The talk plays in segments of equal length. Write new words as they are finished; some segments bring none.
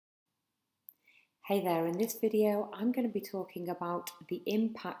Hey there, in this video I'm going to be talking about the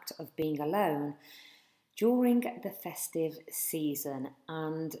impact of being alone during the festive season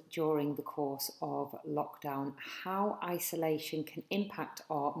and during the course of lockdown, how isolation can impact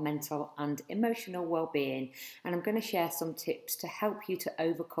our mental and emotional well-being, and I'm going to share some tips to help you to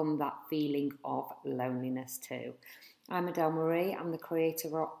overcome that feeling of loneliness too. I'm Adele-Marie, I'm the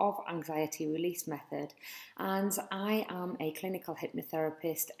creator of Anxiety Release Method, and I am a clinical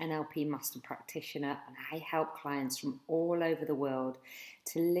hypnotherapist, NLP master practitioner, and I help clients from all over the world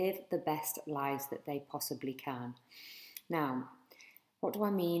to live the best lives that they possibly can. Now, what do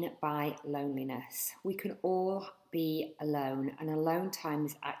I mean by loneliness? We can all be alone, and alone time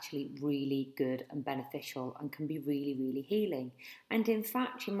is actually really good and beneficial and can be really, really healing. And in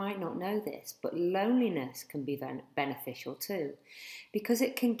fact, you might not know this, but loneliness can be beneficial too, because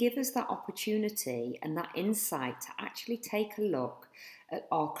it can give us that opportunity and that insight to actually take a look at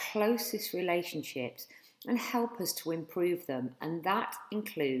our closest relationships and help us to improve them. And that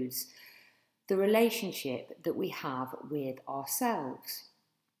includes the relationship that we have with ourselves.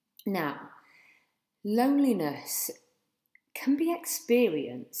 Now, loneliness can be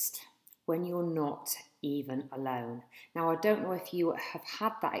experienced when you're not even alone. Now, I don't know if you have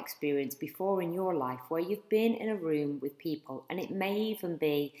had that experience before in your life where you've been in a room with people, and it may even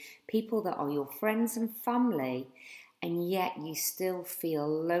be people that are your friends and family, and yet you still feel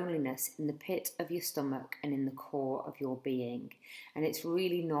loneliness in the pit of your stomach and in the core of your being. And it's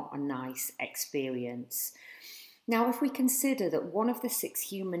really not a nice experience. Now, if we consider that one of the 6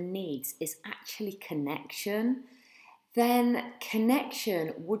 human needs is actually connection, then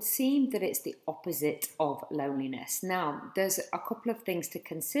connection would seem that it's the opposite of loneliness. Now, there's a couple of things to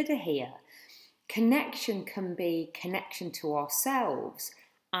consider here. Connection can be connection to ourselves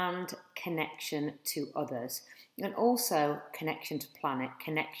and connection to others, and also connection to planet,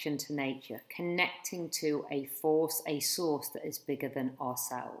 connection to nature, connecting to a force, a source that is bigger than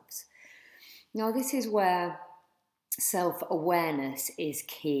ourselves. Now, this is where self-awareness is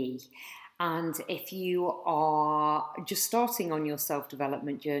key. And if you are just starting on your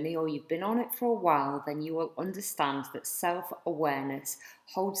self-development journey, or you've been on it for a while, then you will understand that self-awareness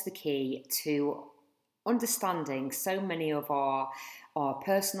holds the key to understanding so many of our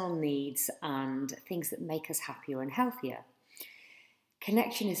personal needs and things that make us happier and healthier.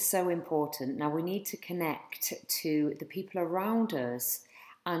 Connection is so important. Now, we need to connect to the people around us,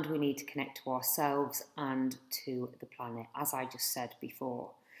 and we need to connect to ourselves and to the planet, as I just said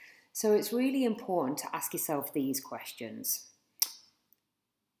before. So it's really important to ask yourself these questions.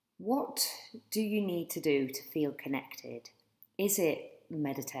 What do you need to do to feel connected? Is it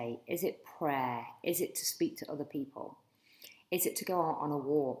meditate? Is it prayer? Is it to speak to other people? Is it to go out on a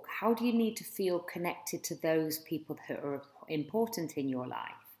walk? How do you need to feel connected to those people that are important in your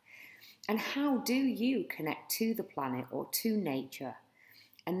life? And how do you connect to the planet or to nature?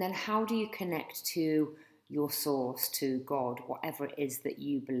 And then how do you connect to your source, to God, whatever it is that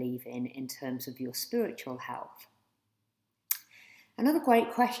you believe in terms of your spiritual health? Another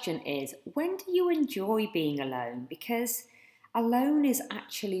great question is, when do you enjoy being alone? Because alone is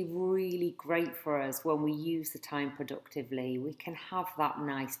actually really great for us when we use the time productively. We can have that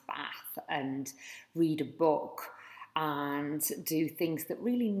nice bath and read a book and do things that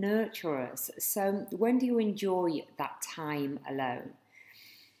really nurture us. So when do you enjoy that time alone?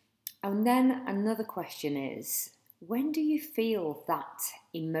 And then another question is, when do you feel that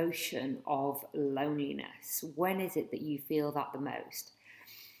emotion of loneliness? When is it that you feel that the most?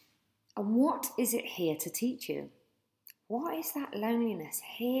 And what is it here to teach you? What is that loneliness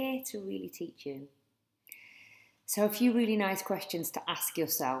here to really teach you? So a few really nice questions to ask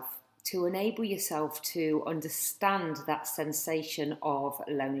yourself to enable yourself to understand that sensation of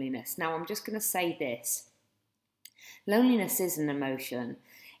loneliness. Now, I'm just going to say this. Loneliness is an emotion.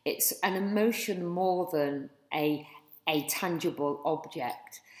 It's an emotion more than a tangible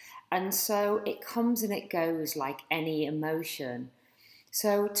object. And so it comes and it goes like any emotion.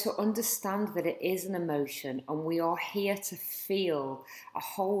 So to understand that it is an emotion, and we are here to feel a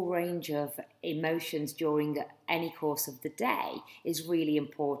whole range of emotions during any course of the day, is really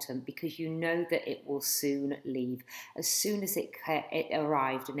important, because you know that it will soon leave. As soon as it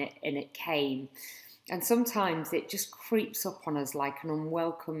arrived and it came, and sometimes it just creeps up on us like an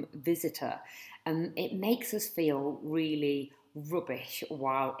unwelcome visitor, and it makes us feel really rubbish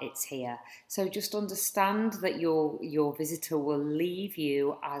while it's here. So just understand that your visitor will leave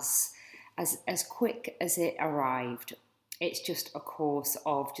you as quick as it arrived. It's just a course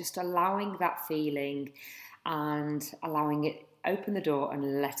of just allowing that feeling and allowing it, open the door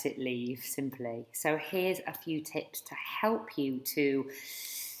and let it leave simply. So here's a few tips to help you to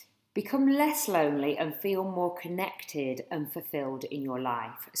become less lonely and feel more connected and fulfilled in your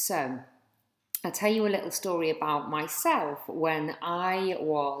life. So I'll tell you a little story about myself when I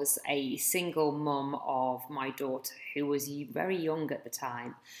was a single mum of my daughter, who was very young at the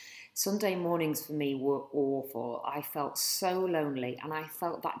time. Sunday mornings for me were awful. I felt so lonely, and I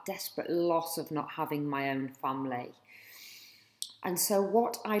felt that desperate loss of not having my own family. And so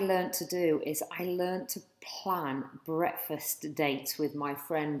what I learned to do is I learned to plan breakfast dates with my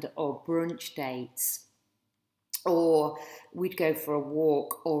friend, or brunch dates, or we'd go for a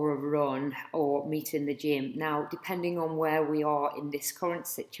walk or a run or meet in the gym. Now, depending on where we are in this current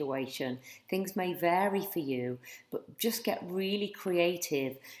situation, things may vary for you, but just get really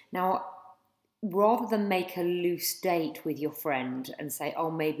creative. Now, rather than make a loose date with your friend and say,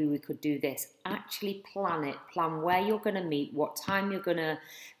 oh, maybe we could do this, actually plan it. Plan where you're going to meet, what time you're going to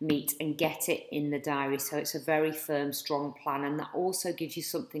meet, and get it in the diary. So it's a very firm, strong plan. And that also gives you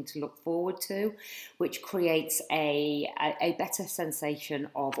something to look forward to, which creates a better sensation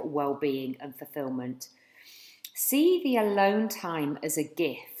of well-being and fulfillment. See the alone time as a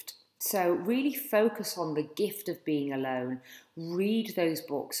gift. So really focus on the gift of being alone. Read those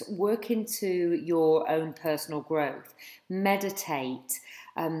books, work into your own personal growth, meditate,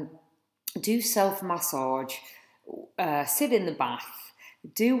 do self-massage, sit in the bath,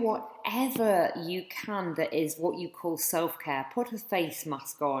 do whatever you can that is what you call self-care. Put a face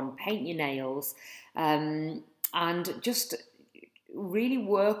mask on, paint your nails, and just really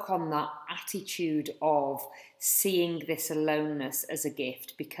work on that attitude of seeing this aloneness as a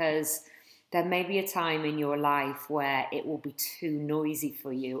gift, because there may be a time in your life where it will be too noisy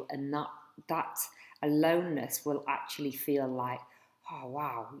for you, and that aloneness will actually feel like, oh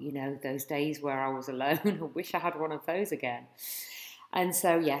wow, you know, those days where I was alone, I wish I had one of those again. And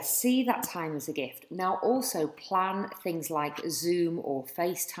so, yes, see that time as a gift. Now, also plan things like Zoom or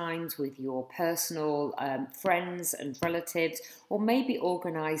FaceTimes with your personal friends and relatives, or maybe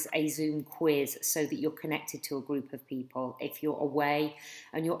organise a Zoom quiz so that you're connected to a group of people if you're away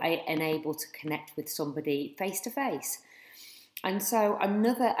and you're unable to connect with somebody face to face. And so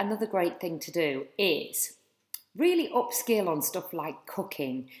another great thing to do is really upskill on stuff like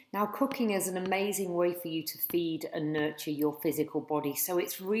cooking. Now, cooking is an amazing way for you to feed and nurture your physical body. So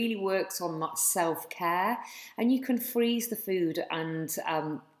it really works on that self-care, and you can freeze the food and,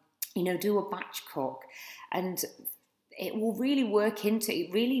 do a batch cook. And it will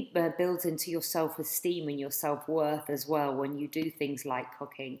really builds into your self-esteem and your self-worth as well when you do things like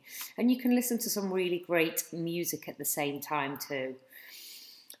cooking. And you can listen to some really great music at the same time too.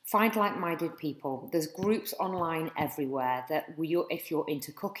 Find like-minded people. There's groups online everywhere if you're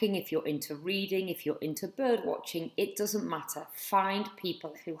into cooking, if you're into reading, if you're into bird watching, it doesn't matter. Find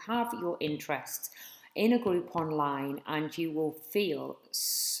people who have your interests in a group online, and you will feel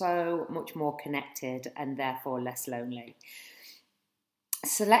so much more connected and therefore less lonely.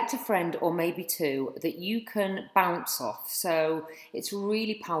 Select a friend or maybe two that you can bounce off. So it's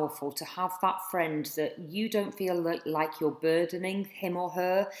really powerful to have that friend that you don't feel like you're burdening him or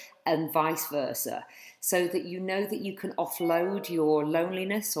her, and vice versa. So that you know that you can offload your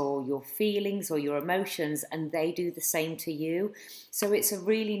loneliness or your feelings or your emotions, and they do the same to you. So it's a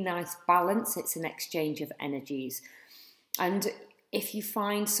really nice balance. It's an exchange of energies. And if you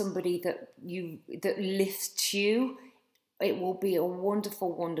find somebody that lifts you, it will be a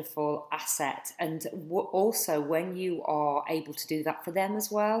wonderful, wonderful asset. And also, when you are able to do that for them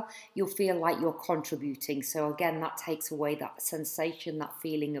as well, you'll feel like you're contributing. So again, that takes away that sensation, that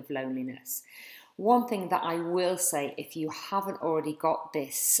feeling of loneliness. One thing that I will say, if you haven't already got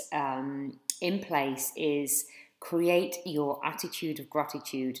this in place, is create your attitude of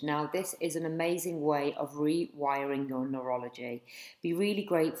gratitude. Now, this is an amazing way of rewiring your neurology. Be really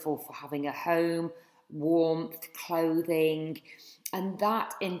grateful for having a home, warmth, clothing, and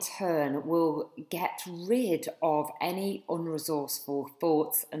that in turn will get rid of any unresourceful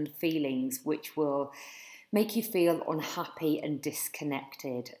thoughts and feelings which will make you feel unhappy and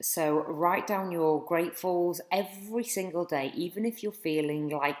disconnected. So write down your gratefuls every single day, even if you're feeling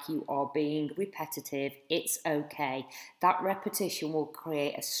like you are being repetitive, it's okay. That repetition will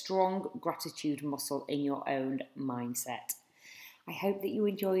create a strong gratitude muscle in your own mindset. I hope that you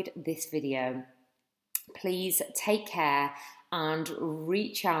enjoyed this video. Please take care and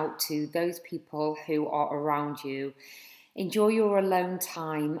reach out to those people who are around you. Enjoy your alone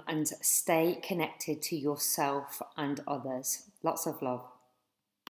time and stay connected to yourself and others. Lots of love.